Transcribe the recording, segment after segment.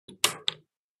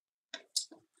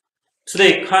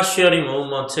Today, car sharing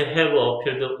movement have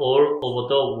appeared all over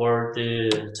the world.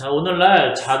 자,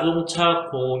 오늘날 자동차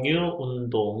공유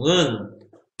운동은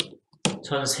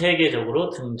전 세계적으로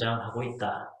등장하고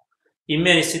있다. In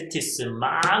many cities,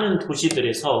 많은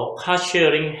도시들에서 car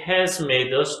sharing has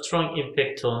made a strong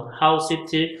impact on how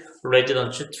city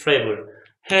residents travel.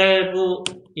 Have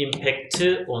impact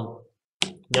on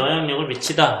영향력을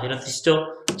미치다 이런 뜻이죠.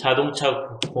 자동차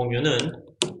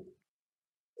공유는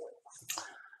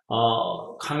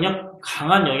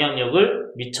강한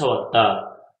영향력을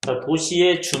미쳐왔다.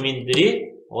 도시의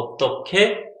주민들이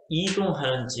어떻게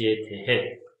이동하는지에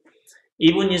대해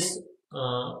Even is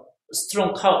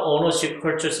strong car ownership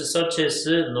cultures such as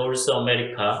North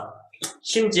America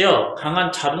심지어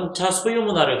강한 자동차 소유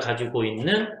문화를 가지고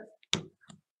있는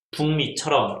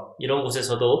북미처럼 이런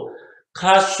곳에서도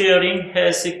car sharing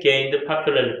has gained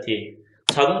popularity.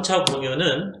 자동차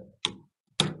공유는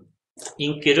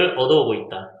인기를 얻어오고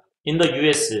있다. In the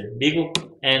US, 미국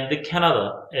and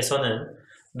Canada에서는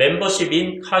membership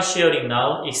in car sharing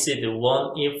now exceed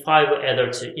 1 in 5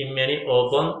 adults in many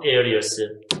urban areas.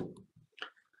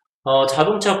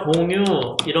 자동차 공유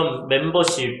이런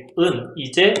멤버십은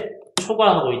이제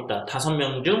초과하고 있다.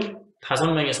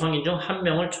 5명의 성인 중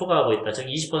 1명을 초과하고 있다. 즉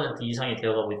 20% 이상이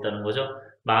되어가고 있다는 거죠.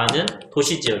 많은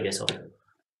도시 지역에서.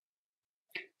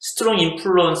 Strong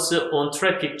influence on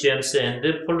traffic jams and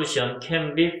pollution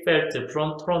can be felt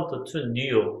from Toronto to New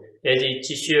York as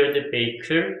each shared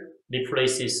vehicle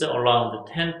replaces around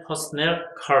 10 personal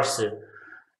cars.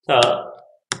 자,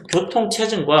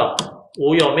 교통체증과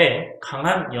오염의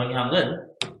강한 영향은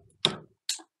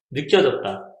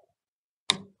느껴졌다.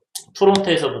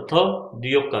 토론토에서부터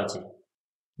뉴욕까지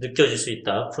느껴질 수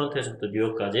있다. 토론토에서부터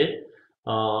뉴욕까지.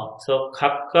 그래서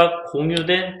각각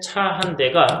공유된 차 한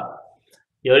대가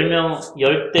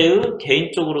 10대의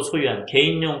개인적으로 소유한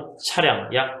개인용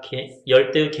차량, 약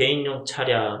 10대의 개인용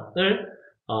차량을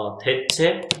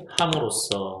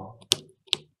대체함으로써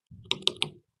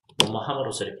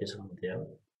함으로써 이렇게 해석하면 돼요.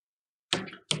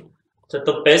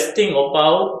 The best thing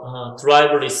about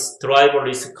driverless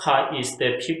car is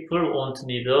that people won't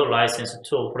need a license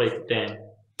to operate them.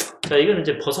 자, 이건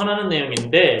이제 벗어나는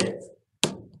내용인데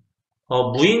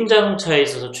무인 자동차에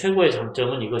있어서 최고의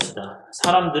장점은 이것이다.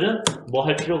 사람들은 뭐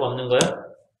할 필요가 없는 거야?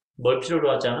 뭘 필요로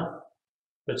하지 않아?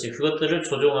 그렇지. 그것들을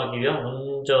조종하기 위한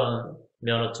운전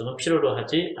면허증은 필요로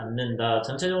하지 않는다.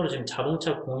 전체적으로 지금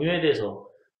자동차 공유에 대해서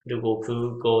그리고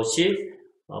그것이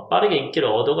빠르게 인기를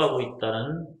얻어가고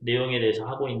있다는 내용에 대해서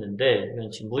하고 있는데 이건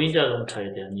지금 무인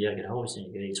자동차에 대한 이야기를 하고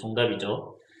있으니까 이게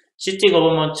정답이죠. City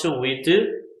government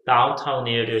with downtown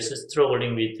areas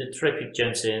struggling with traffic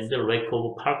jams and lack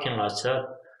of parking lots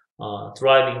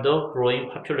driving the growing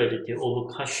popularity of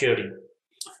car sharing.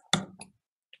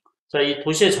 자, 이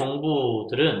도시의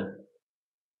정부들은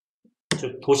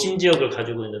즉 도심 지역을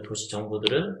가지고 있는 도시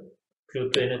정부들은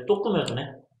그리고 또 얘는 또 꾸며주네.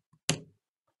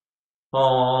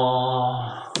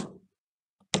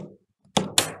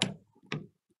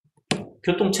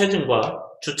 교통체증과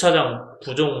주차장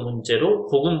부족 문제로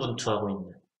고군분투하고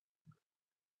있는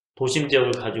도심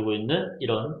지역을 가지고 있는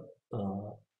이런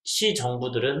시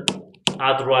정부들은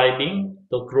are driving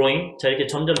the growing 자 이렇게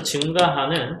점점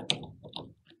증가하는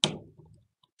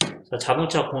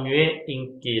자동차 공유의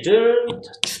인기를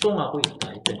추동하고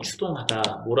있다. 일단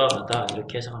추동하다, 몰아가다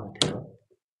이렇게 해석하면 돼요.